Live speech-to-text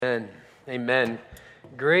Amen. Amen.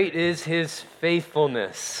 Great is his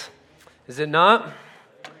faithfulness, is it not?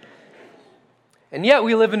 And yet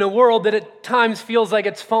we live in a world that at times feels like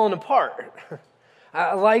it's fallen apart.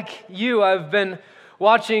 Like you, I've been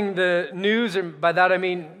watching the news, and by that I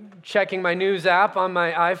mean checking my news app on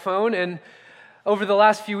my iPhone, and over the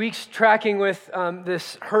last few weeks tracking with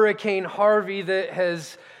this Hurricane Harvey that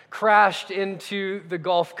has crashed into the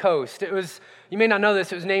Gulf Coast. You may not know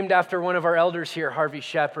this, it was named after one of our elders here, Harvey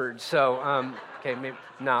Shepherd. So, I'm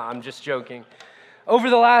just joking. Over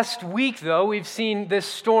the last week, though, we've seen this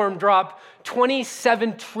storm drop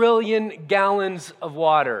 27 trillion gallons of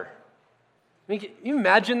water. I mean, can you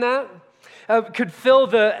imagine that? Could fill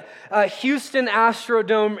the Houston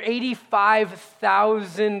Astrodome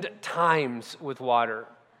 85,000 times with water.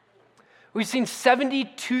 We've seen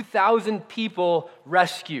 72,000 people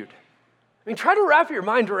rescued. I mean, try to wrap your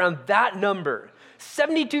mind around that number.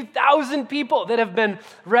 72,000 people that have been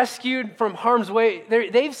rescued from harm's way.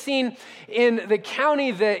 They've seen in the county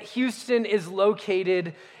that Houston is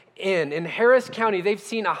located in Harris County, they've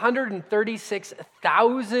seen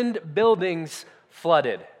 136,000 buildings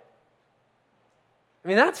flooded. I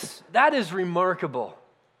mean, that is remarkable.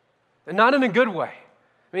 And not in a good way.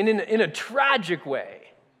 I mean, in a tragic way.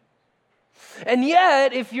 And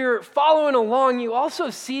yet, if you're following along, you also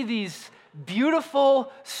see these beautiful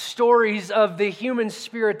stories of the human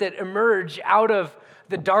spirit that emerge out of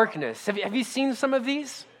the darkness. Have you seen some of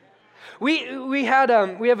these? We have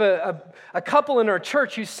a couple in our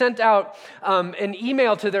church who sent out an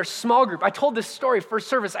email to their small group. I told this story first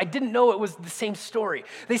service. I didn't know it was the same story.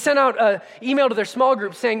 They sent out an email to their small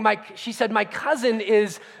group saying, she said, my cousin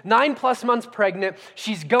is 9+ months pregnant.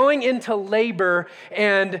 She's going into labor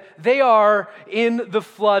and they are in the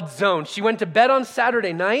flood zone. She went to bed on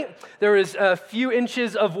Saturday night. There was a few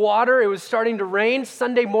inches of water. It was starting to rain.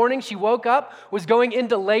 Sunday morning, she woke up, was going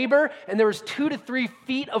into labor, and there was 2 to 3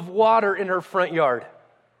 feet of water in her front yard.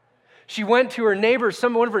 She went to her neighbors.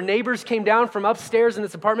 One of her neighbors came down from upstairs in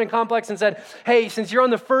this apartment complex and said, hey, since you're on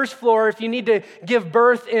the first floor, if you need to give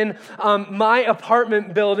birth in my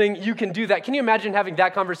apartment building, you can do that. Can you imagine having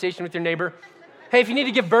that conversation with your neighbor? Hey, if you need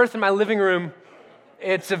to give birth in my living room,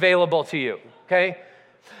 it's available to you, okay?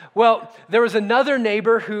 Well, there was another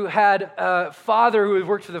neighbor who had a father who had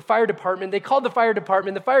worked for the fire department. They called the fire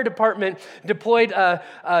department. The fire department deployed a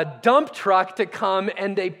dump truck to come,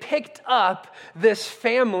 and they picked up this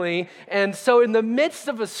family. And so in the midst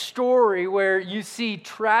of a story where you see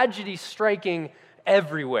tragedy striking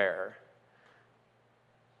everywhere,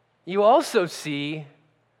 you also see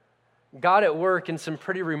God at work in some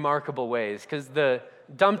pretty remarkable ways, because the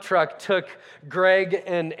dump truck took Greg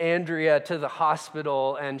and Andrea to the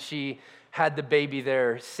hospital, and she had the baby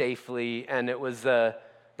there safely, and it was the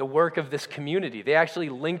work of this community. They actually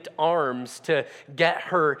linked arms to get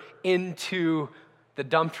her into the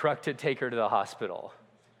dump truck to take her to the hospital.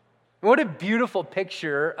 What a beautiful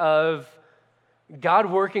picture of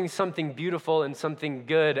God working something beautiful and something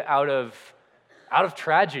good out of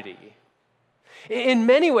tragedy. In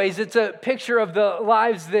many ways, it's a picture of the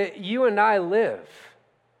lives that you and I live.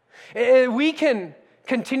 We can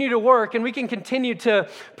continue to work and we can continue to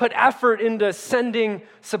put effort into sending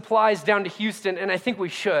supplies down to Houston, and I think we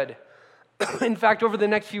should. In fact, over the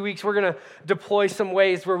next few weeks, we're going to deploy some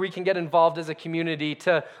ways where we can get involved as a community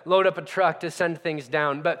to load up a truck to send things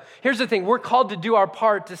down. But here's the thing, we're called to do our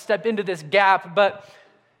part to step into this gap, but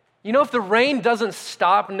if the rain doesn't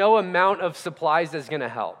stop, no amount of supplies is going to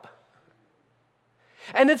help.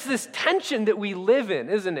 And it's this tension that we live in,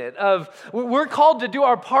 isn't it? Of we're called to do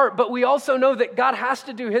our part, but we also know that God has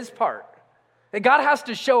to do his part. That God has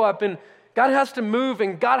to show up and God has to move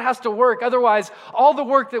and God has to work. Otherwise, all the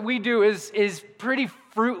work that we do is pretty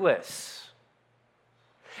fruitless.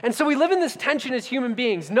 And so we live in this tension as human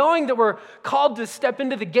beings, knowing that we're called to step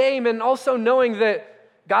into the game and also knowing that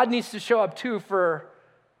God needs to show up too for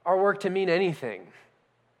our work to mean anything.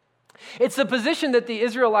 It's the position that the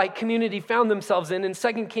Israelite community found themselves in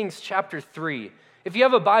 2 Kings chapter 3. If you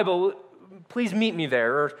have a Bible, please meet me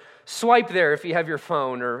there, or swipe there if you have your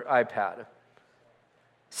phone or iPad.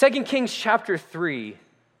 2 Kings chapter 3.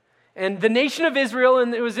 And the nation of Israel,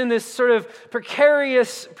 and it was in this sort of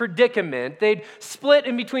precarious predicament. They'd split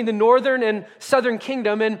in between the northern and southern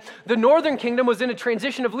kingdom, and the northern kingdom was in a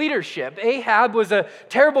transition of leadership. Ahab was a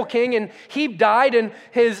terrible king, and he died, and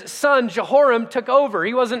his son Jehoram took over.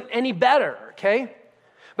 He wasn't any better, okay?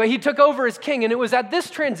 But he took over as king, and it was at this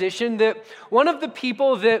transition that one of the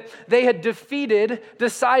people that they had defeated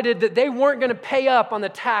decided that they weren't going to pay up on the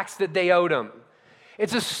tax that they owed him.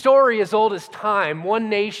 It's a story as old as time. One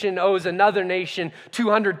nation owes another nation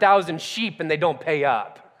 200,000 sheep and they don't pay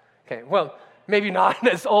up. Okay, well, Maybe not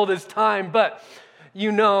as old as time, but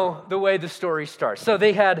you know the way the story starts. So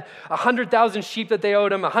they had 100,000 sheep that they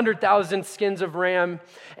owed him, 100,000 skins of ram,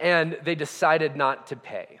 and they decided not to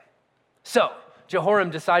pay. So Jehoram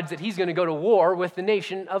decides that he's going to go to war with the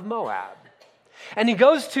nation of Moab. And he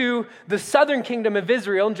goes to the southern kingdom of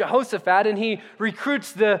Israel, Jehoshaphat, and he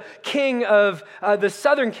recruits the king of the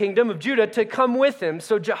southern kingdom of Judah to come with him.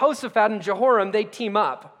 So Jehoshaphat and Jehoram, they team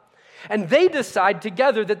up. And they decide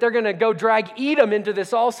together that they're going to go drag Edom into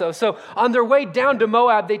this also. So on their way down to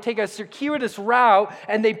Moab, they take a circuitous route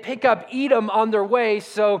and they pick up Edom on their way.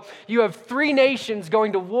 So you have three nations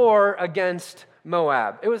going to war against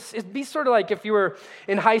Moab. It'd be sort of like if you were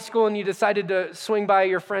in high school and you decided to swing by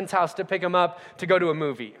your friend's house to pick them up to go to a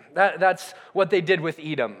movie. That's what they did with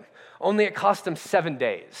Edom. Only it cost them 7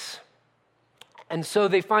 days. And so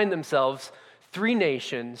they find themselves three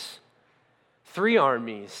nations, three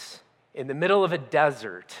armies, in the middle of a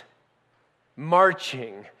desert,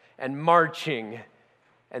 marching, and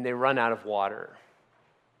they run out of water.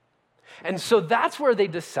 And so that's where they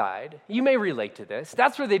decide, you may relate to this,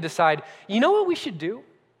 that's where they decide, you know what we should do?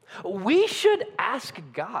 We should ask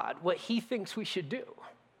God what he thinks we should do. I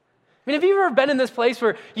mean, have you ever been in this place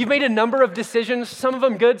where you've made a number of decisions, some of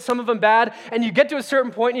them good, some of them bad, and you get to a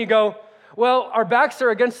certain point and you go, well, our backs are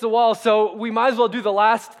against the wall, so we might as well do the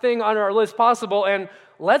last thing on our list possible, and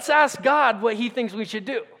let's ask God what he thinks we should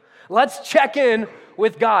do. Let's check in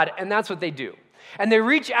with God, and that's what they do. And they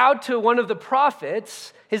reach out to one of the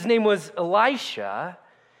prophets, his name was Elisha,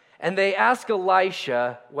 and they ask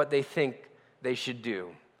Elisha what they think they should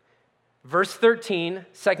do. Verse 13,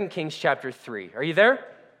 2 Kings chapter 3. Are you there? It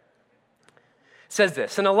says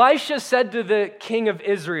this, and Elisha said to the king of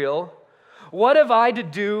Israel, what have I to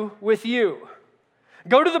do with you?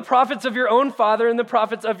 Go to the prophets of your own father and the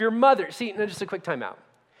prophets of your mother. See, now just a quick timeout.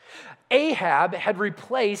 Ahab had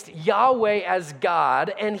replaced Yahweh as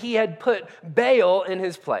God, and he had put Baal in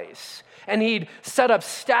his place. And he'd set up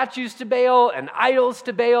statues to Baal and idols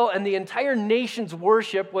to Baal, and the entire nation's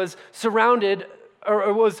worship was surrounded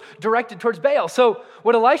or was directed towards Baal. So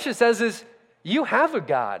what Elisha says is, you have a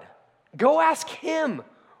God. Go ask him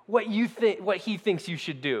what he thinks you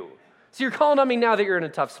should do. So you're calling on me now that you're in a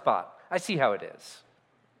tough spot. I see how it is.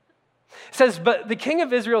 It says, but the king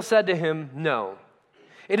of Israel said to him, no.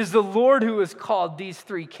 It is the Lord who has called these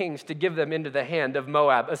three kings to give them into the hand of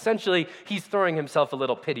Moab. Essentially, he's throwing himself a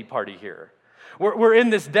little pity party here. We're in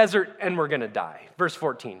this desert and we're going to die. Verse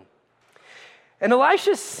 14. And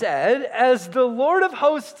Elisha said, as the Lord of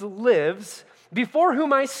hosts lives, before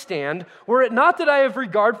whom I stand, were it not that I have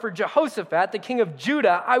regard for Jehoshaphat, the king of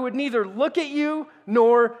Judah, I would neither look at you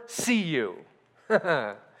nor see you.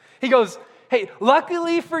 He goes, hey,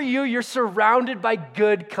 luckily for you, you're surrounded by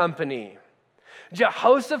good company.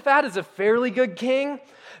 Jehoshaphat is a fairly good king,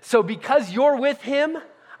 so because you're with him,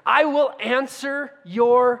 I will answer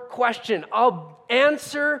your question. I'll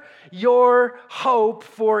answer your hope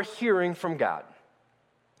for hearing from God.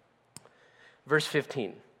 Verse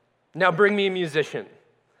 15. Now bring me a musician.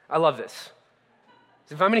 I love this.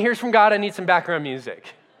 So if I'm going to hear from God, I need some background music.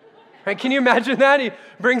 Right? Can you imagine that? He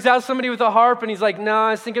brings out somebody with a harp and he's like, no,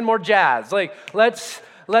 I was thinking more jazz. Like, let's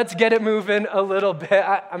get it moving a little bit.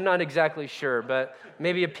 I'm not exactly sure, but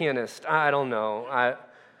maybe a pianist. I don't know.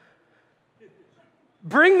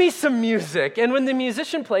 Bring me some music. And when the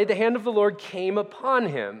musician played, the hand of the Lord came upon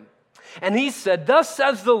him. And he said, thus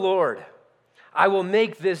says the Lord, I will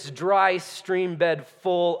make this dry stream bed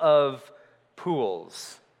full of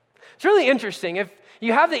pools. It's really interesting. If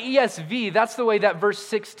you have the ESV, that's the way that verse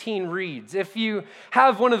 16 reads. If you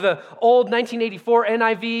have one of the old 1984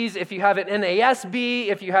 NIVs, if you have an NASB,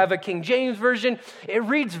 if you have a King James Version, it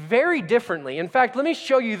reads very differently. In fact, let me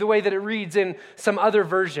show you the way that it reads in some other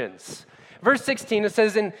versions. Verse 16, it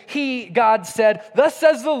says, and he, God, said, thus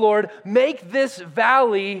says the Lord, make this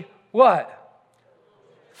valley, what?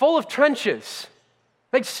 Full of trenches.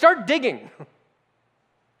 Like, start digging.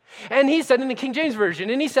 And he said in the King James Version,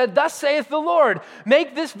 and he said, thus saith the Lord,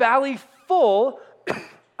 make this valley full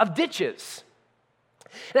of ditches.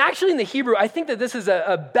 And actually in the Hebrew, I think that this is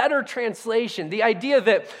a better translation. The idea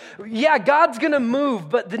that, yeah, God's going to move,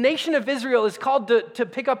 but the nation of Israel is called to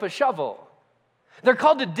pick up a shovel. They're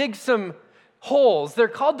called to dig some holes. They're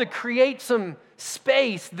called to create some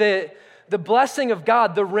space that the blessing of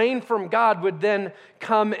God, the rain from God, would then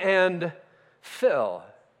come and fill.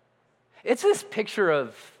 It's this picture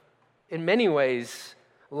of, in many ways,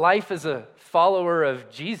 life as a follower of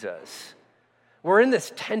Jesus. We're in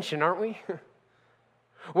this tension, aren't we?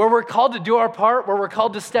 Where we're called to do our part, where we're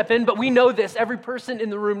called to step in, but we know this, every person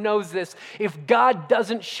in the room knows this. If God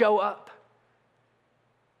doesn't show up,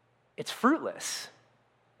 it's fruitless.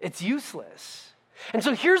 It's useless. And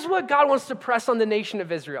so here's what God wants to press on the nation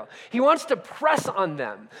of Israel. He wants to press on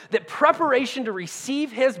them that preparation to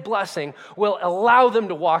receive his blessing will allow them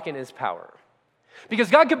to walk in his power.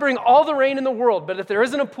 Because God could bring all the rain in the world, but if there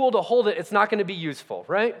isn't a pool to hold it, it's not going to be useful,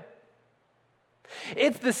 right?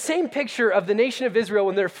 It's the same picture of the nation of Israel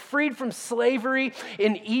when they're freed from slavery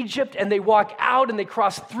in Egypt and they walk out and they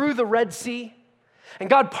cross through the Red Sea. And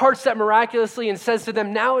God parts that miraculously and says to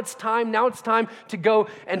them, now it's time to go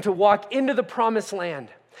and to walk into the promised land.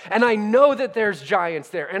 And I know that there's giants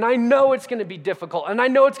there, and I know it's going to be difficult, and I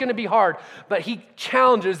know it's going to be hard, but he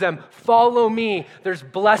challenges them, follow me, there's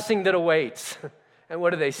blessing that awaits. And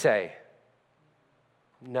what do they say?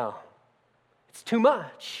 No, it's too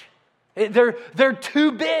much. They're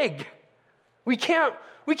too big. We can't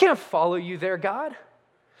follow you there, God.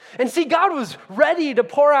 And see, God was ready to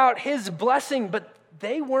pour out his blessing, but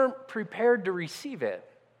they weren't prepared to receive it.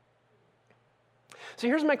 So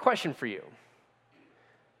here's my question for you.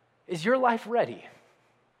 Is your life ready?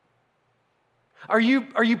 Are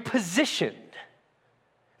you positioned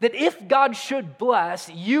that if God should bless,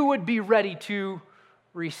 you would be ready to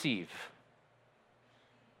receive?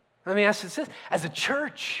 Let me ask this. As a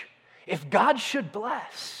church, if God should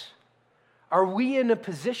bless, are we in a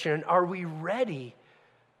position, are we ready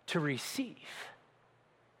to receive?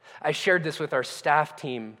 I shared this with our staff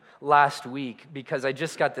team last week because I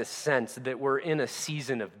just got this sense that we're in a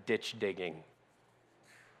season of ditch digging.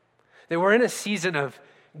 That we're in a season of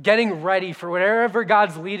getting ready for whatever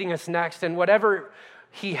God's leading us next and whatever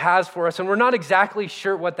he has for us. And we're not exactly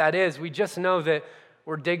sure what that is. We just know that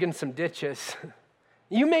we're digging some ditches.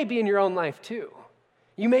 You may be in your own life too.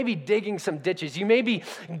 You may be digging some ditches. You may be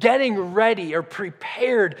getting ready or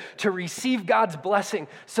prepared to receive God's blessing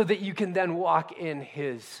so that you can then walk in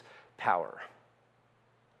his power.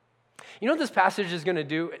 You know what this passage is going to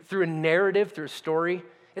do? Through a narrative, through a story,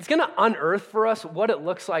 it's going to unearth for us what it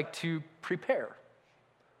looks like to prepare,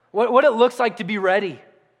 what it looks like to be ready.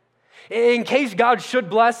 In case God should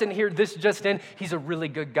bless, and hear this just in, he's a really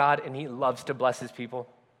good God and he loves to bless his people.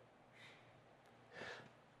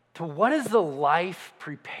 To what is the life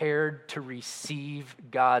prepared to receive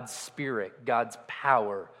God's Spirit, God's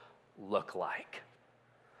power look like?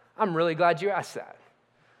 I'm really glad you asked that,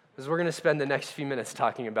 because we're going to spend the next few minutes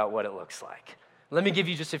talking about what it looks like. Let me give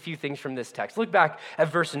you just a few things from this text. Look back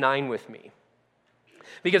at verse 9 with me,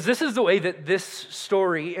 because this is the way that this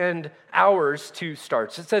story and ours too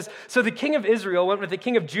starts. It says, so the king of Israel went with the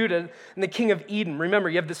king of Judah and the king of Edom. Remember,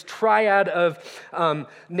 you have this triad of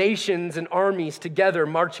nations and armies together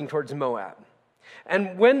marching towards Moab.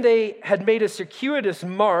 And when they had made a circuitous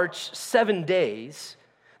march 7 days,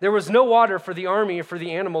 there was no water for the army or for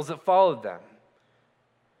the animals that followed them.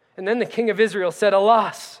 And then the king of Israel said,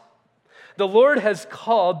 alas, the Lord has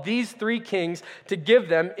called these 3 kings to give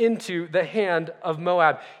them into the hand of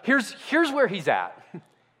Moab. Here's where he's at.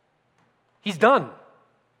 He's done.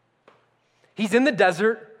 He's in the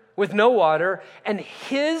desert with no water, and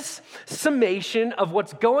his summation of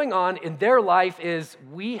what's going on in their life is,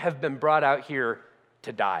 we have been brought out here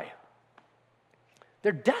to die.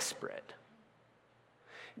 They're desperate.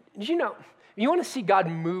 You know, you want to see God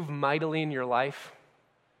move mightily in your life?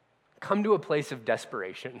 Come to a place of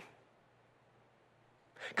desperation.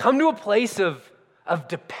 Come to a place of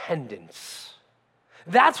dependence.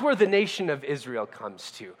 That's where the nation of Israel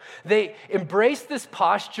comes to. They embrace this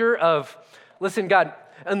posture of, listen, God,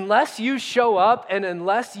 unless you show up and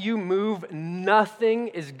unless you move, nothing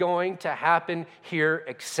is going to happen here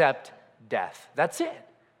except death. That's it.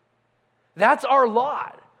 That's our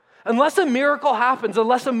lot. Unless a miracle happens,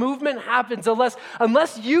 unless a movement happens,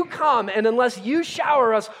 unless you come and unless you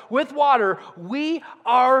shower us with water, we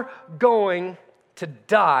are going to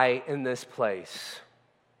die in this place.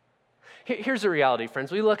 Here's the reality,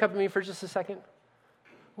 friends. Will you look up at me for just a second?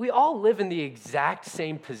 We all live in the exact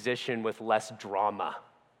same position with less drama.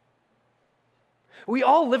 We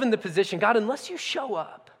all live in the position, God, unless you show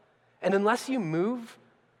up and unless you move,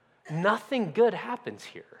 nothing good happens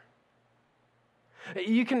here.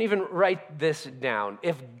 You can even write this down.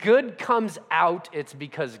 If good comes out, it's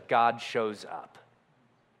because God shows up.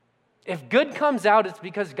 If good comes out, it's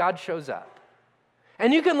because God shows up.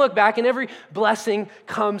 And you can look back and every blessing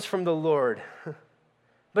comes from the Lord.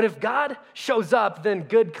 But if God shows up, then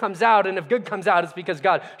good comes out. And if good comes out, it's because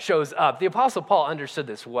God shows up. The Apostle Paul understood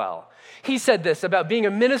this well. He said this about being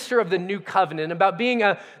a minister of the new covenant, about being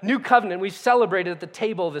a new covenant. We celebrated at the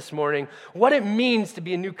table this morning what it means to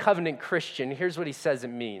be a new covenant Christian. Here's what he says it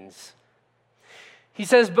means. He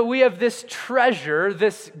says, but we have this treasure,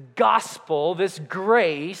 this gospel, this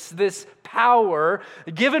grace, this power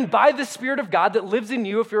given by the Spirit of God that lives in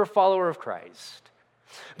you if you're a follower of Christ.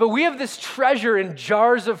 But we have this treasure in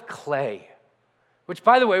jars of clay, which,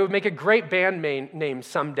 by the way, would make a great band name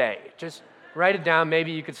someday. Just write it down.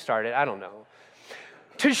 Maybe you could start it. I don't know.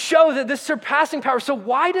 To show that this surpassing power. So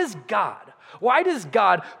why does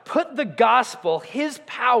God put the gospel, his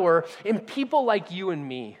power, in people like you and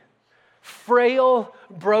me? Frail,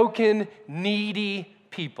 broken, needy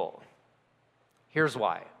people. Here's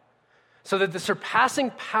why. So that the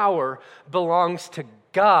surpassing power belongs to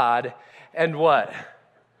God and what?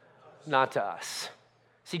 Not to us.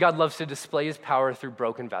 See, God loves to display his power through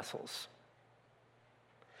broken vessels.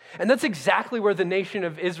 And that's exactly where the nation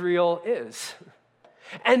of Israel is.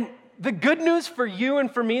 And the good news for you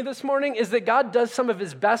and for me this morning is that God does some of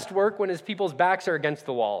his best work when his people's backs are against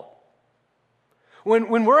the wall.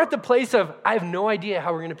 When we're at the place of, I have no idea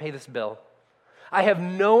how we're going to pay this bill. I have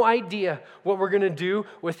no idea what we're going to do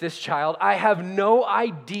with this child. I have no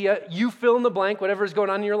idea. You fill in the blank, whatever is going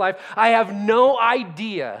on in your life. I have no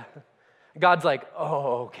idea. God's like,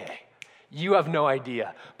 oh, okay. You have no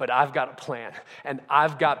idea, but I've got a plan, and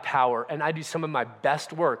I've got power, and I do some of my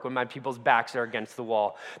best work when my people's backs are against the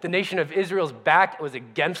wall. The nation of Israel's back was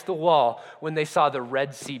against the wall when they saw the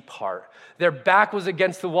Red Sea part. Their back was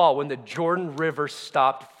against the wall when the Jordan River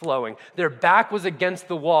stopped flowing. Their back was against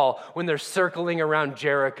the wall when they're circling around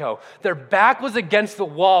Jericho. Their back was against the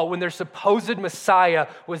wall when their supposed Messiah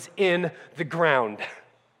was in the ground.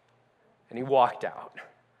 And he walked out.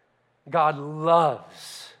 God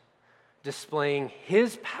loves displaying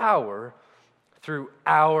his power through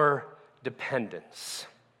our dependence.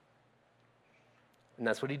 And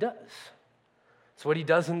that's what he does. It's what he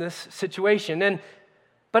does in this situation.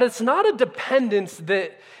 But it's not a dependence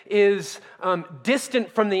that is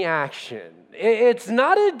distant from the action. It's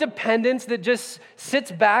not a dependence that just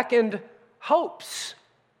sits back and hopes.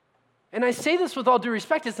 And I say this with all due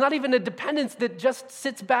respect, it's not even a dependence that just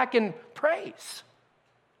sits back and prays.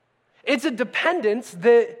 It's a dependence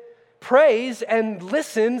that prays and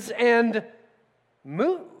listens and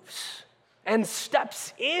moves and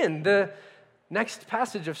steps in. The next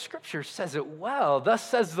passage of Scripture says it well. Thus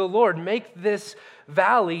says the Lord, make this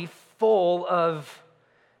valley full of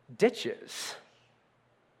ditches,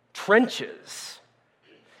 trenches.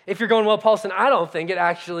 If you're going, well, Paulson, I don't think it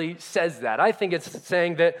actually says that. I think it's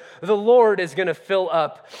saying that the Lord is going to fill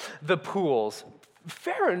up the pools.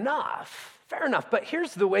 Fair enough. But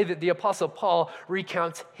here's the way that the Apostle Paul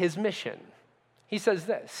recounts his mission. He says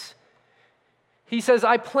this. He says,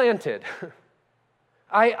 I planted.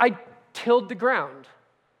 I tilled the ground.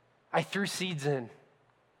 I threw seeds in.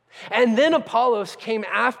 And then Apollos came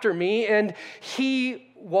after me and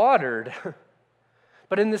he watered.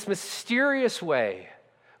 But in this mysterious way,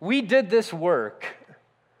 we did this work,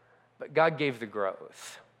 but God gave the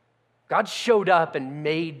growth. God showed up and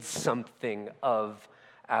made something of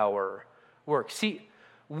our work. See,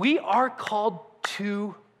 we are called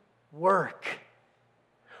to work.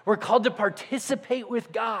 We're called to participate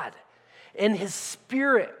with God in his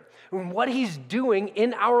Spirit and what he's doing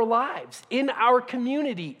in our lives, in our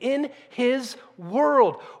community, in his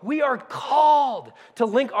world. We are called to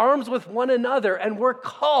link arms with one another, and we're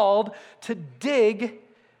called to dig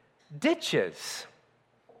ditches.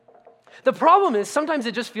 The problem is sometimes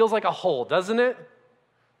it just feels like a hole, doesn't it?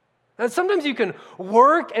 And sometimes you can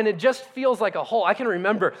work and it just feels like a hole. I can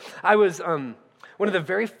remember I was one of the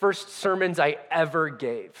very first sermons I ever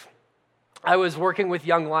gave. I was working with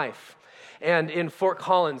Young Life and in Fort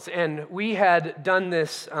Collins, and we had done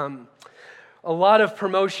this a lot of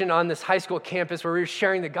promotion on this high school campus where we were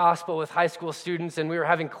sharing the gospel with high school students, and we were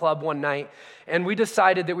having club one night, and we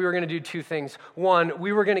decided that we were going to do two things. One,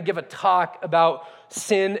 we were going to give a talk about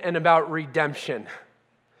sin and about redemption.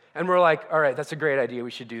 And we're like, all right, that's a great idea.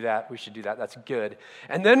 We should do that. That's good.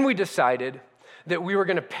 And then we decided that we were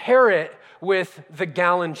going to pair it with the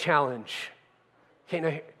gallon challenge. Okay,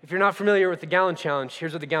 now, if you're not familiar with the gallon challenge,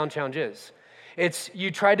 here's what the gallon challenge is. It's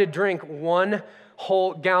you try to drink 1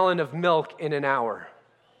 whole gallon of milk in an hour.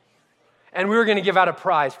 And we were going to give out a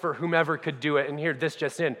prize for whomever could do it. And here, this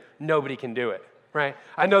just in, nobody can do it, right?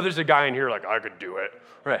 I know there's a guy in here like, I could do it,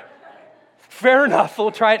 right? Fair enough.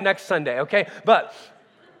 We'll try it next Sunday, okay? But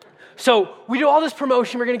so we do all this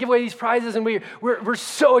promotion. We're going to give away these prizes, and we're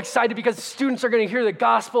so excited because students are going to hear the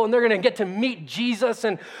gospel, and they're going to get to meet Jesus.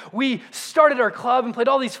 And we started our club and played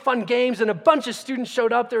all these fun games, and a bunch of students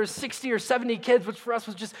showed up. There was 60 or 70 kids, which for us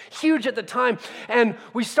was just huge at the time. And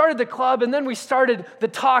we started the club, and then we started the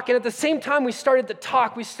talk. And at the same time we started the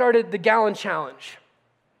talk, we started the gallon challenge.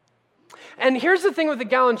 And here's the thing with the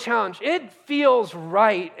gallon challenge. It feels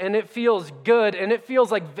right, and it feels good, and it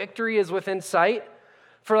feels like victory is within sight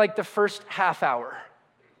for like the first half hour.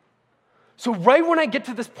 So right when I get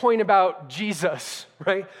to this point about Jesus,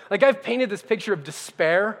 right? Like I've painted this picture of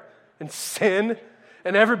despair and sin,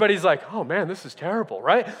 and everybody's like, oh man, this is terrible,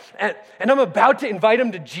 right? And I'm about to invite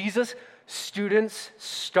them to Jesus. Students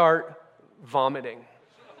start vomiting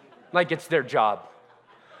like it's their job.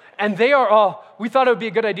 And they are all, we thought it would be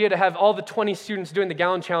a good idea to have all the 20 students doing the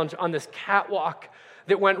Gallon Challenge on this catwalk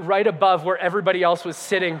that went right above where everybody else was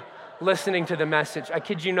sitting listening to the message. I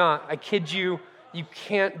kid you not. I kid you. You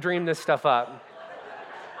can't dream this stuff up.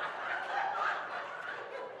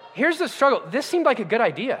 Here's the struggle. This seemed like a good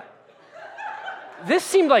idea. This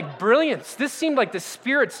seemed like brilliance. This seemed like the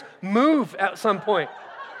Spirit's move at some point.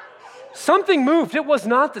 Something moved. It was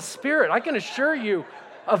not the Spirit. I can assure you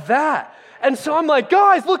of that. And so I'm like,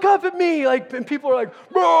 guys, look up at me. Like, and people are like,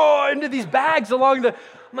 roar, into these bags along the,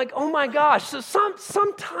 I'm like, oh my gosh. So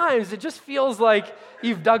sometimes it just feels like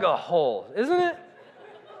you've dug a hole, isn't it?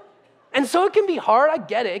 And so it can be hard. I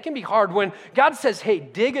get it. It can be hard when God says, hey,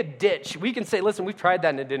 dig a ditch. We can say, listen, we've tried that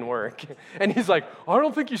and it didn't work. And he's like, I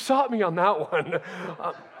don't think you sought me on that one.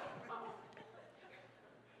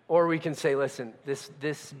 Or we can say, listen,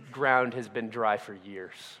 this ground has been dry for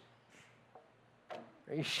years.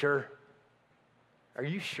 Are you sure? Are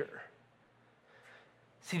you sure?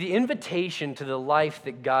 See, the invitation to the life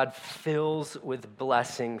that God fills with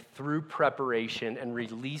blessing through preparation and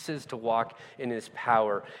releases to walk in his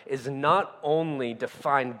power is not only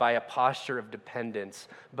defined by a posture of dependence,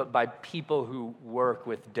 but by people who work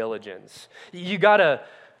with diligence. You got a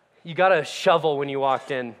shovel when you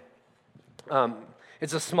walked in.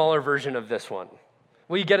 It's a smaller version of this one.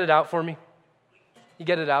 Will you get it out for me? You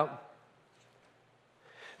get it out?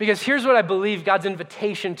 Because here's what I believe God's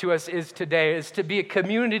invitation to us is today, is to be a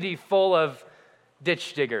community full of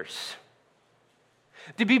ditch diggers.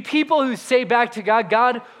 To be people who say back to God,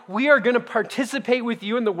 God, we are going to participate with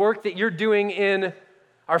you in the work that you're doing in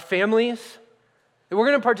our families. And we're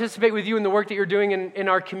going to participate with you in the work that you're doing in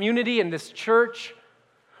our community, in this church.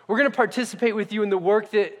 We're going to participate with you in the work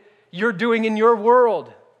that you're doing in your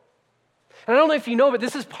world. And I don't know if you know, but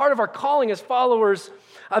this is part of our calling as followers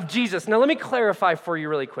of Jesus. Now, let me clarify for you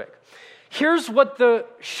really quick. Here's what the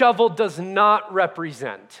shovel does not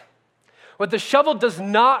represent. What the shovel does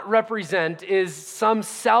not represent is some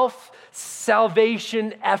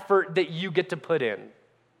self-salvation effort that you get to put in.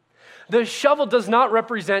 The shovel does not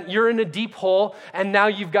represent you're in a deep hole and now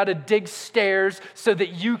you've got to dig stairs so that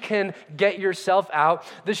you can get yourself out.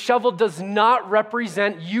 The shovel does not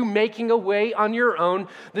represent you making a way on your own.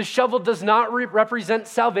 The shovel does not represent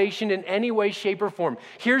salvation in any way, shape, or form.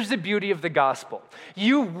 Here's the beauty of the gospel.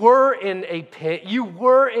 You were in a pit, you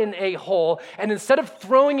were in a hole, and instead of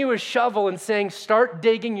throwing you a shovel and saying, start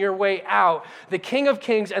digging your way out, the King of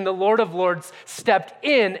Kings and the Lord of Lords stepped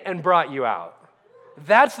in and brought you out.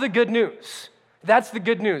 That's the good news. That's the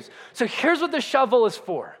good news. So here's what the shovel is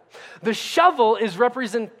for. The shovel is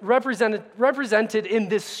represented in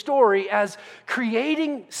this story as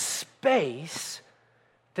creating space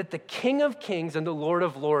that the King of Kings and the Lord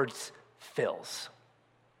of Lords fills.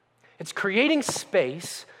 It's creating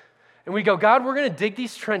space, and we go, God, we're going to dig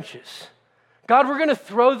these trenches. God, we're going to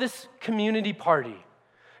throw this community party.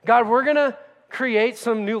 God, we're going to create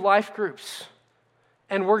some new life groups.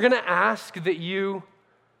 And we're going to ask that you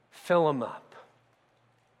fill them up.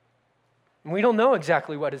 And we don't know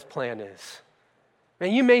exactly what his plan is.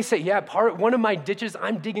 And you may say, yeah, one of my ditches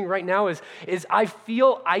I'm digging right now is I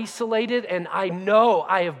feel isolated and I know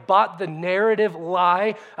I have bought the narrative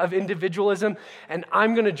lie of individualism and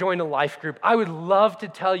I'm going to join a life group. I would love to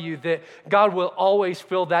tell you that God will always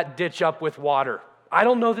fill that ditch up with water. I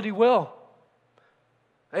don't know that he will.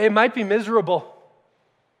 It might be miserable.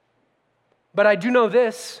 But I do know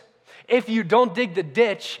this, if you don't dig the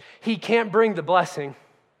ditch, he can't bring the blessing.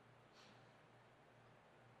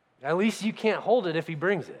 At least you can't hold it if he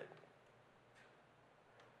brings it.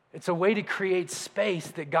 It's a way to create space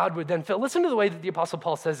that God would then fill. Listen to the way that the Apostle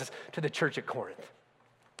Paul says this to the church at Corinth.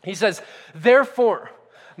 He says, therefore,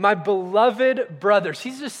 my beloved brothers,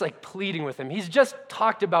 he's just like pleading with them. He's just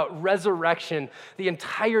talked about resurrection, the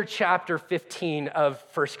entire chapter 15 of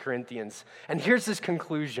 1 Corinthians. And here's his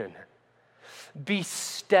conclusion. Be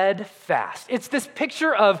steadfast. It's this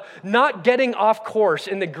picture of not getting off course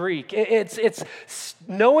in the Greek. It's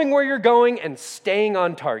knowing where you're going and staying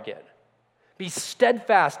on target. Be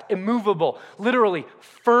steadfast, immovable, literally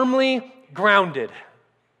firmly grounded.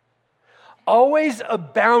 Always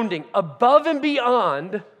abounding above and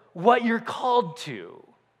beyond what you're called to.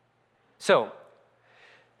 So,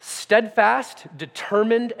 steadfast,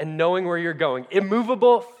 determined, and knowing where you're going.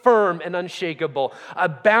 Immovable, firm, and unshakable.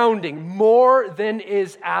 Abounding, more than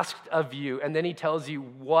is asked of you. And then he tells you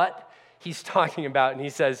what he's talking about, and he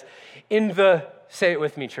says, say it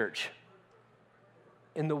with me, church,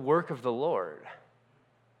 in the work of the Lord.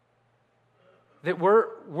 That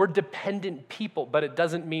we're dependent people, but it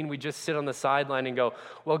doesn't mean we just sit on the sideline and go,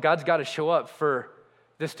 well, God's got to show up for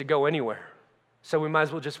this to go anywhere, so we might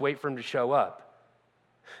as well just wait for him to show up.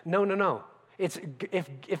 No. It's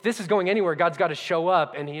if this is going anywhere, God's got to show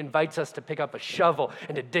up, and he invites us to pick up a shovel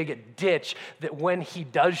and to dig a ditch, that when he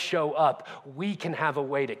does show up, we can have a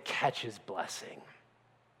way to catch his blessing.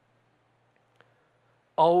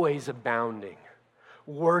 Always abounding,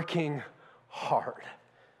 working hard.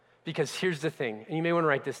 Because here's the thing, and you may want to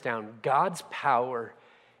write this down, God's power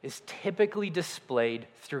is typically displayed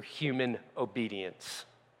through human obedience.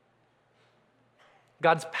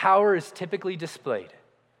 God's power is typically displayed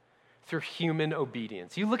through human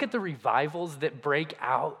obedience. You look at the revivals that break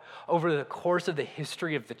out over the course of the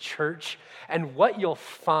history of the church, and what you'll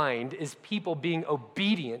find is people being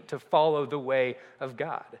obedient to follow the way of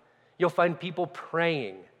God. You'll find people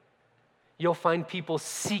praying. You'll find people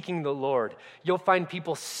seeking the Lord. You'll find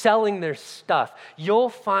people selling their stuff. You'll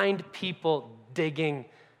find people digging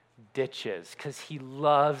ditches, because he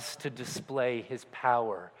loves to display his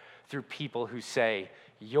power through people who say,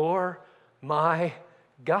 "You're my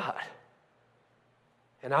God,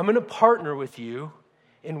 and I'm going to partner with you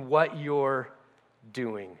in what you're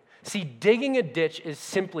doing." See, digging a ditch is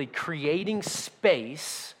simply creating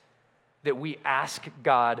space that we ask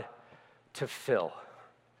God to fill.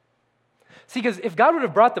 See, because if God would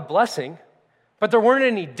have brought the blessing, but there weren't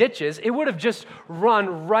any ditches, it would have just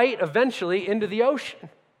run right eventually into the ocean.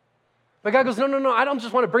 But God goes, no, I don't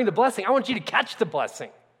just want to bring the blessing. I want you to catch the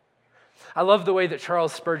blessing. I love the way that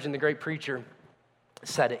Charles Spurgeon, the great preacher,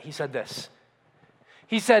 said it. He said this.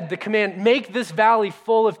 He said, the command, "Make this valley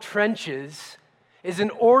full of trenches," is an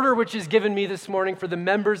order which is given me this morning for the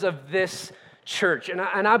members of this church. And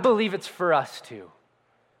I believe it's for us too.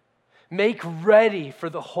 Make ready for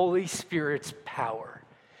the Holy Spirit's power.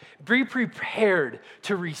 Be prepared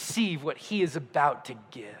to receive what he is about to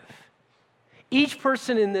give. Each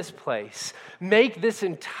person in this place, make this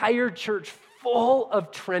entire church full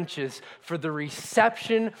of trenches for the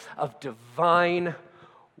reception of divine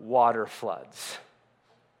water floods.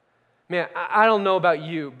 Man, I don't know about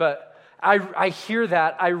you, but I hear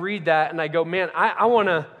that, I read that, and I go, man, I want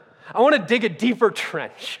to dig a deeper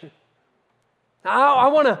trench. I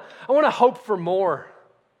want to hope for more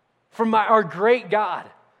from our great God.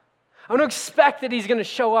 I want to expect that he's going to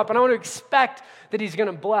show up, and I want to expect that he's going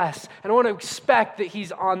to bless, and I want to expect that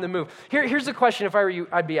he's on the move. Here's the question, if I were you,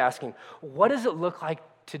 I'd be asking, what does it look like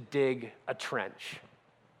to dig a trench?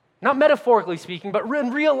 Not metaphorically speaking, but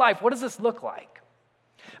in real life, what does this look like?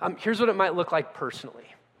 Here's what it might look like personally.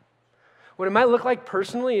 What it might look like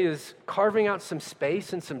personally is carving out some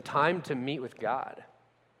space and some time to meet with God.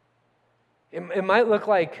 It might look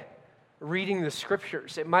like reading the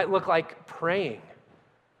scriptures. It might look like praying.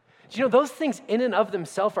 Do you know, those things in and of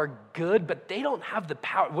themselves are good, but they don't have the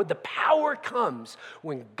power. The power comes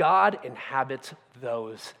when God inhabits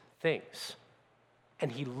those things.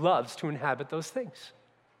 And he loves to inhabit those things.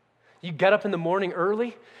 You get up in the morning early,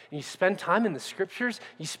 and you spend time in the scriptures,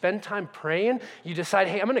 you spend time praying, you decide,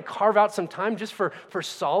 hey, I'm going to carve out some time just for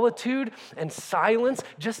solitude and silence,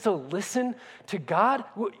 just to listen to God.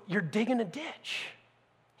 You're digging a ditch.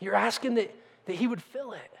 You're asking that he would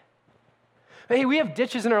fill it. Hey, we have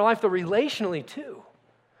ditches in our life, though, relationally too.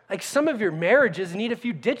 Like some of your marriages need a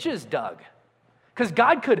few ditches dug. Because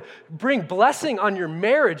God could bring blessing on your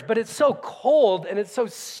marriage, but it's so cold and it's so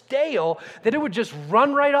stale that it would just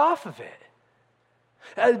run right off of it.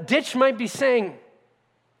 A ditch might be saying,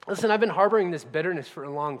 listen, I've been harboring this bitterness for a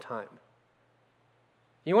long time.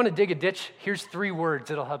 You want to dig a ditch? Here's 3 words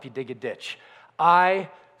that'll help you dig a ditch. I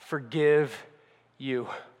forgive you.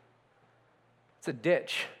 It's a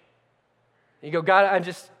ditch. You go, God,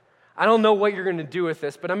 I don't know what you're going to do with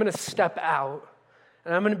this, but I'm going to step out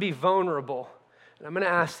and I'm going to be vulnerable. And I'm going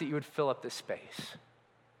to ask that you would fill up this space.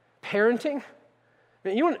 Parenting?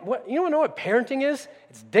 Man, you want to know what parenting is?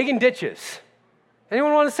 It's digging ditches.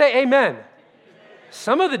 Anyone want to say amen?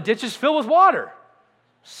 Some of the ditches fill with water.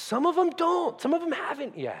 Some of them don't. Some of them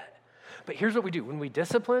haven't yet. But here's what we do. When we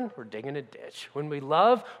discipline, we're digging a ditch. When we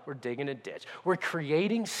love, we're digging a ditch. We're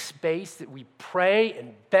creating space that we pray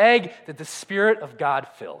and beg that the Spirit of God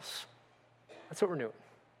fills. That's what we're doing.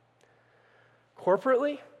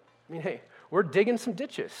 Corporately, hey, we're digging some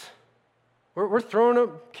ditches. We're throwing a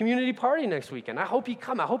community party next weekend. I hope you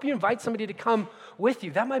come. I hope you invite somebody to come with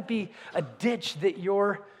you. That might be a ditch that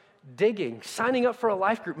you're digging. Signing up for a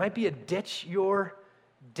life group might be a ditch you're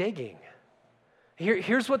digging.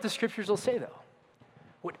 Here's what the scriptures will say, though.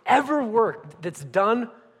 Whatever work that's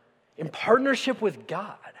done in partnership with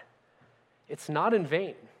God, it's not in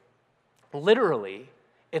vain. Literally,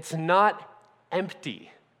 it's not empty.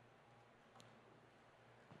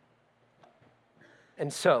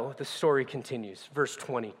 And so the story continues. Verse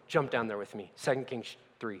 20, jump down there with me, 2 Kings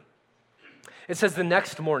 3. It says the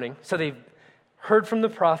next morning, so they've heard from the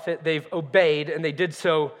prophet, they've obeyed, and they did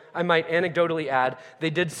so, I might anecdotally add, they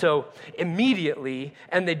did so immediately,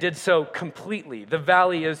 and they did so completely. The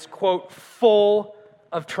valley is, quote, full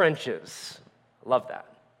of trenches. Love that.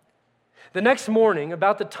 The next morning,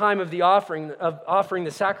 about the time of offering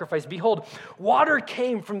the sacrifice, behold, water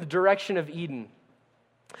came from the direction of Eden,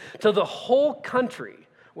 till the whole country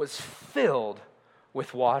was filled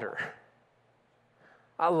with water.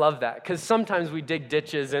 I love that, because sometimes we dig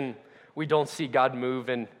ditches and we don't see God move,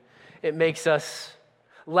 and it makes us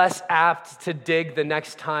less apt to dig the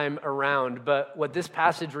next time around. But what this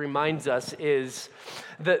passage reminds us is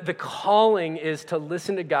that the calling is to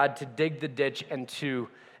listen to God, to dig the ditch, and to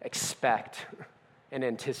expect and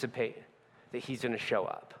anticipate that he's going to show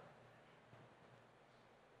up.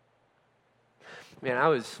 Man,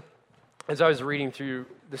 as I was reading through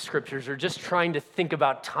the scriptures, or just trying to think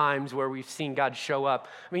about times where we've seen God show up.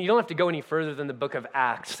 I mean, you don't have to go any further than the book of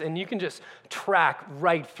Acts, and you can just track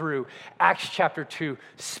right through. Acts chapter 2,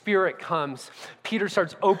 Spirit comes. Peter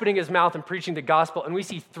starts opening his mouth and preaching the gospel, and we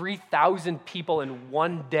see 3,000 people in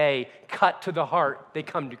one day cut to the heart. They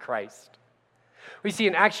come to Christ. We see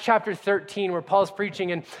in Acts chapter 13 where Paul's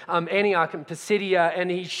preaching in Antioch and Pisidia,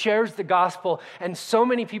 and he shares the gospel, and so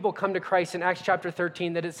many people come to Christ in Acts chapter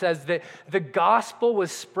 13 that it says that the gospel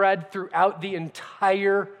was spread throughout the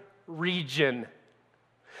entire region.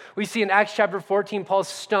 We see in Acts chapter 14, Paul's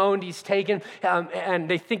stoned, he's taken, and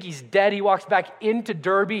they think he's dead. He walks back into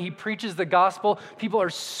Derbe, he preaches the gospel. People are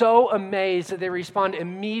so amazed that they respond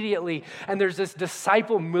immediately, and there's this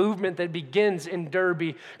disciple movement that begins in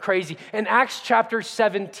Derbe, crazy. In Acts chapter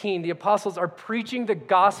 17, the apostles are preaching the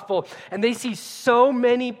gospel, and they see so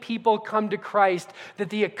many people come to Christ that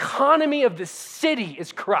the economy of the city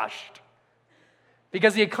is crushed.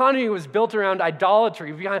 Because the economy was built around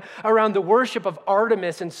idolatry, around the worship of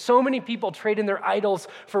Artemis, and so many people trade in their idols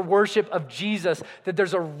for worship of Jesus that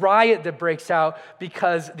there's a riot that breaks out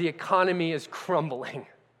because the economy is crumbling.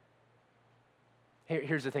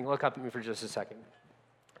 Here's the thing, look up at me for just a second.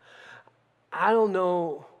 I don't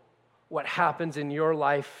know what happens in your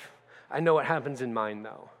life. I know what happens in mine,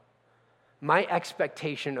 though. My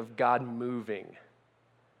expectation of God moving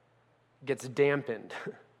gets dampened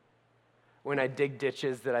when I dig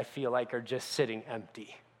ditches that I feel like are just sitting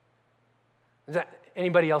empty. Is that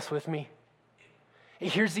anybody else with me?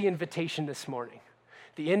 Here's the invitation this morning.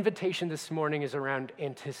 The invitation this morning is around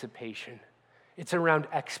anticipation. It's around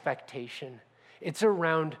expectation. It's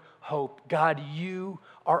around hope. God, you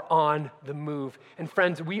are on the move. And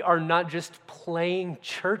friends, we are not just playing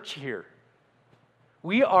church here.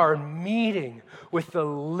 We are meeting with the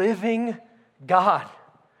living God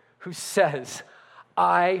who says,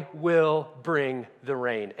 I will bring the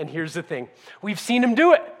rain. And here's the thing. We've seen him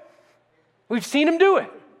do it. We've seen him do it.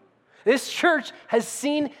 This church has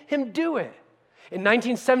seen him do it. In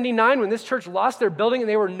 1979, when this church lost their building and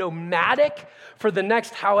they were nomadic for the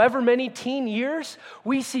next however many teen years,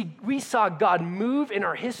 we saw God move in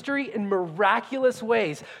our history in miraculous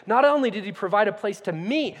ways. Not only did he provide a place to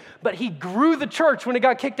meet, but he grew the church when it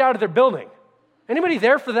got kicked out of their building. Anybody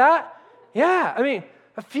there for that? Yeah, I mean,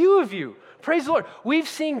 a few of you. Praise the Lord. We've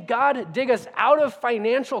seen God dig us out of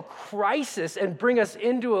financial crisis and bring us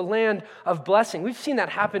into a land of blessing. We've seen that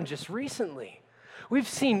happen just recently. We've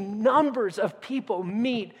seen numbers of people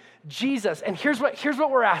meet Jesus. And here's what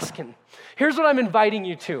we're asking. Here's what I'm inviting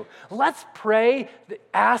you to. Let's pray,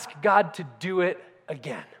 ask God to do it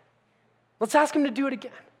again. Let's ask him to do it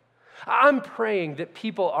again. I'm praying that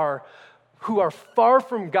people who are far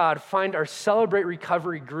from God find our Celebrate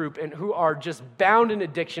Recovery group, and who are just bound in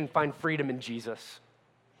addiction find freedom in Jesus.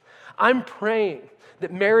 I'm praying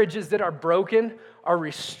that marriages that are broken are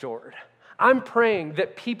restored. I'm praying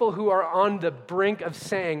that people who are on the brink of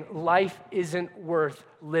saying life isn't worth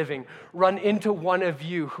living run into one of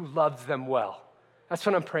you who loves them well. That's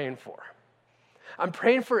what I'm praying for. I'm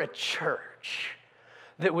praying for a church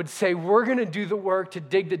that would say, we're going to do the work to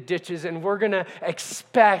dig the ditches, and we're going to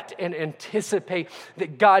expect and anticipate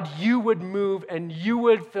that God, you would move and you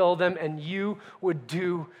would fill them and you would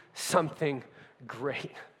do something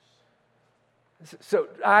great. So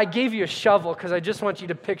I gave you a shovel because I just want you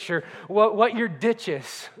to picture what your ditch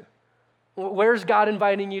is. Where's God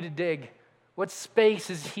inviting you to dig? What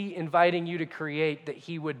space is he inviting you to create that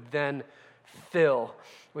he would then fill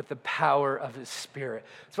with the power of his Spirit.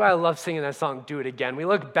 That's why I love singing that song, Do It Again. We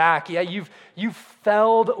look back, you've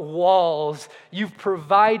felled walls, you've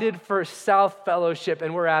provided for South Fellowship,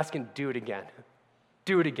 and we're asking, do it again.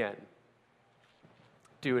 Do it again.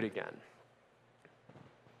 Do it again.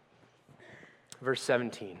 Verse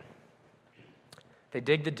 17. They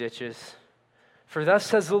dig the ditches. For thus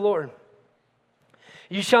says the Lord,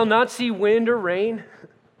 you shall not see wind or rain,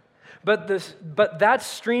 but that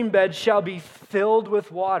stream bed shall be filled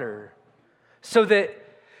with water, so that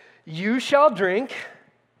you shall drink,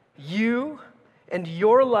 you and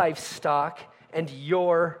your livestock and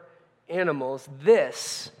your animals.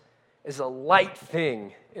 This is a light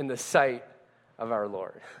thing in the sight of our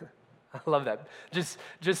Lord. I love that.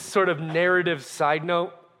 Just sort of narrative side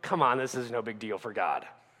note. Come on, this is no big deal for God.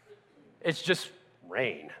 It's just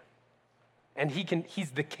rain. And he's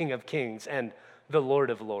the King of Kings and the Lord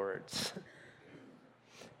of Lords.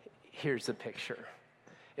 Here's the picture.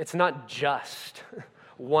 It's not just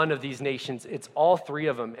one of these nations. It's all three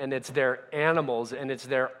of them, and it's their animals, and it's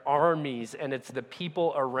their armies, and it's the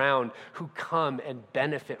people around who come and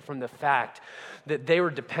benefit from the fact that they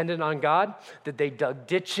were dependent on God, that they dug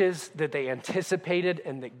ditches, that they anticipated,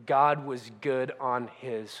 and that God was good on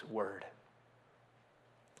his word.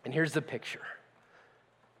 And here's the picture.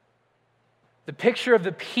 The picture of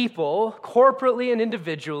the people, corporately and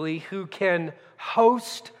individually, who can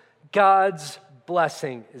host God's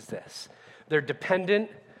blessing is this. They're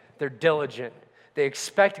dependent, they're diligent, they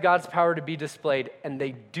expect God's power to be displayed, and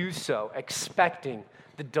they do so expecting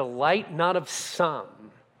the delight not of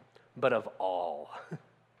some, but of all.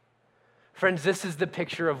 Friends, this is the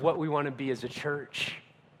picture of what we want to be as a church.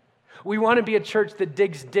 We want to be a church that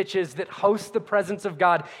digs ditches, that hosts the presence of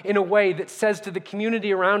God in a way that says to the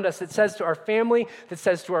community around us, that says to our family, that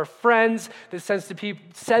says to our friends, that says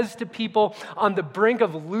to people on the brink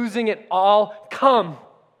of losing it all, come.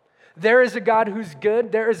 There is a God who's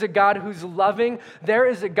good. There is a God who's loving. There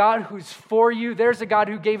is a God who's for you. There's a God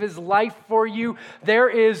who gave his life for you. There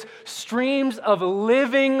is streams of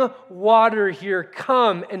living water here.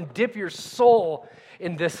 Come and dip your soul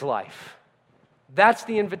in this life. That's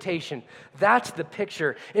the invitation. That's the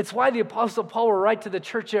picture. It's why the Apostle Paul will write to the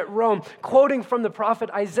church at Rome, quoting from the prophet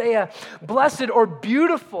Isaiah, "Blessed or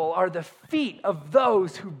beautiful are the feet of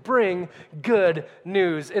those who bring good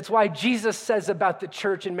news." It's why Jesus says about the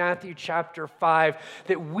church in Matthew chapter 5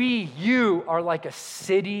 that you are like a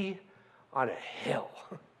city on a hill.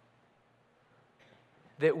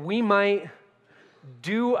 That we might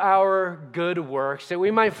do our good works, that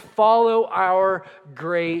we might follow our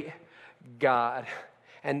great God,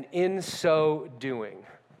 and in so doing,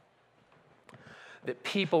 that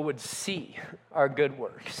people would see our good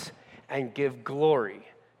works and give glory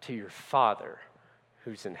to your Father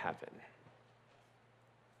who's in heaven.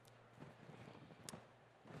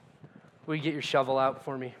 Will you get your shovel out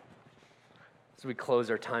for me as we close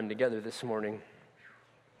our time together this morning?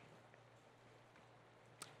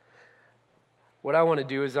 What I want to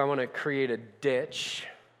do is I want to create a ditch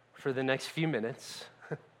for the next few minutes,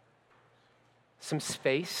 some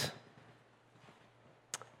space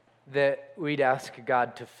that we'd ask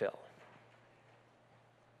God to fill.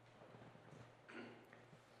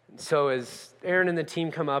 And so as Aaron and the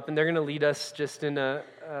team come up, and they're going to lead us just in a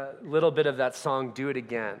little bit of that song, Do It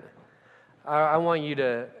Again, I want you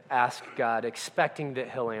to ask God, expecting that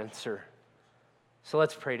he'll answer. So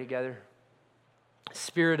let's pray together.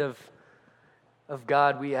 Spirit of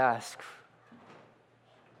God, we ask.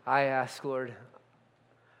 I ask, Lord,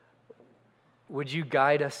 would you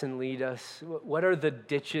guide us and lead us? What are the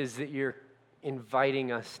ditches that you're inviting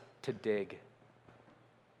us to dig?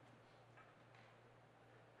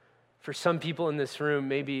 For some people in this room,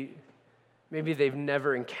 maybe they've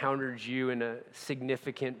never encountered you in a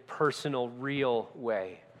significant, personal, real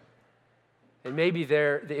way. And maybe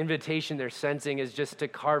the invitation they're sensing is just to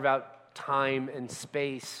carve out time and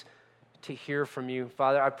space to hear from you.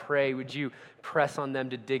 Father, I pray, would you press on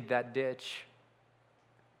them to dig that ditch?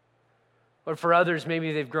 Or for others,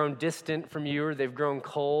 maybe they've grown distant from you or they've grown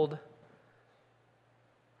cold.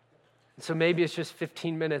 And so maybe it's just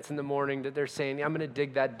 15 minutes in the morning that they're saying, yeah, I'm going to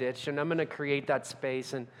dig that ditch and I'm going to create that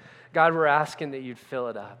space. And God, we're asking that you'd fill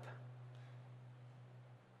it up.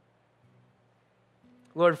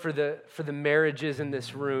 Lord, for the marriages in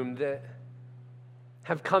this room that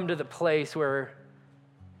have come to the place where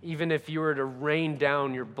even if you were to rain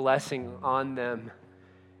down your blessing on them,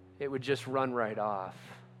 it would just run right off.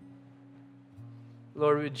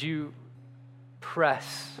 Lord, would you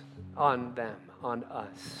press on them, on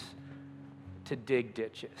us, to dig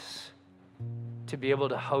ditches, to be able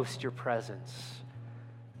to host your presence,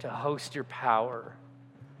 to host your power,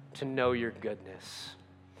 to know your goodness.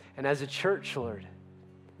 And as a church, Lord,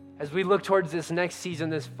 as we look towards this next season,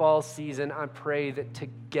 this fall season, I pray that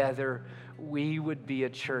together we would be a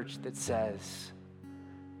church that says,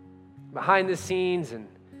 behind the scenes and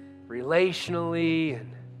relationally,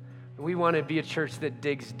 and we want to be a church that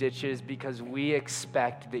digs ditches because we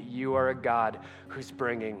expect that you are a God who's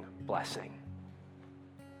bringing blessing.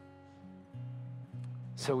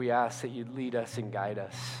 So we ask that you'd lead us and guide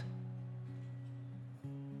us.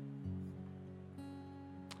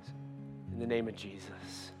 In the name of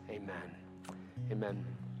Jesus, amen. Amen.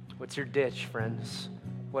 What's your ditch, friends?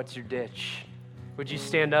 What's your ditch? Would you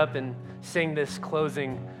stand up and sing this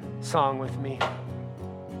closing song with me?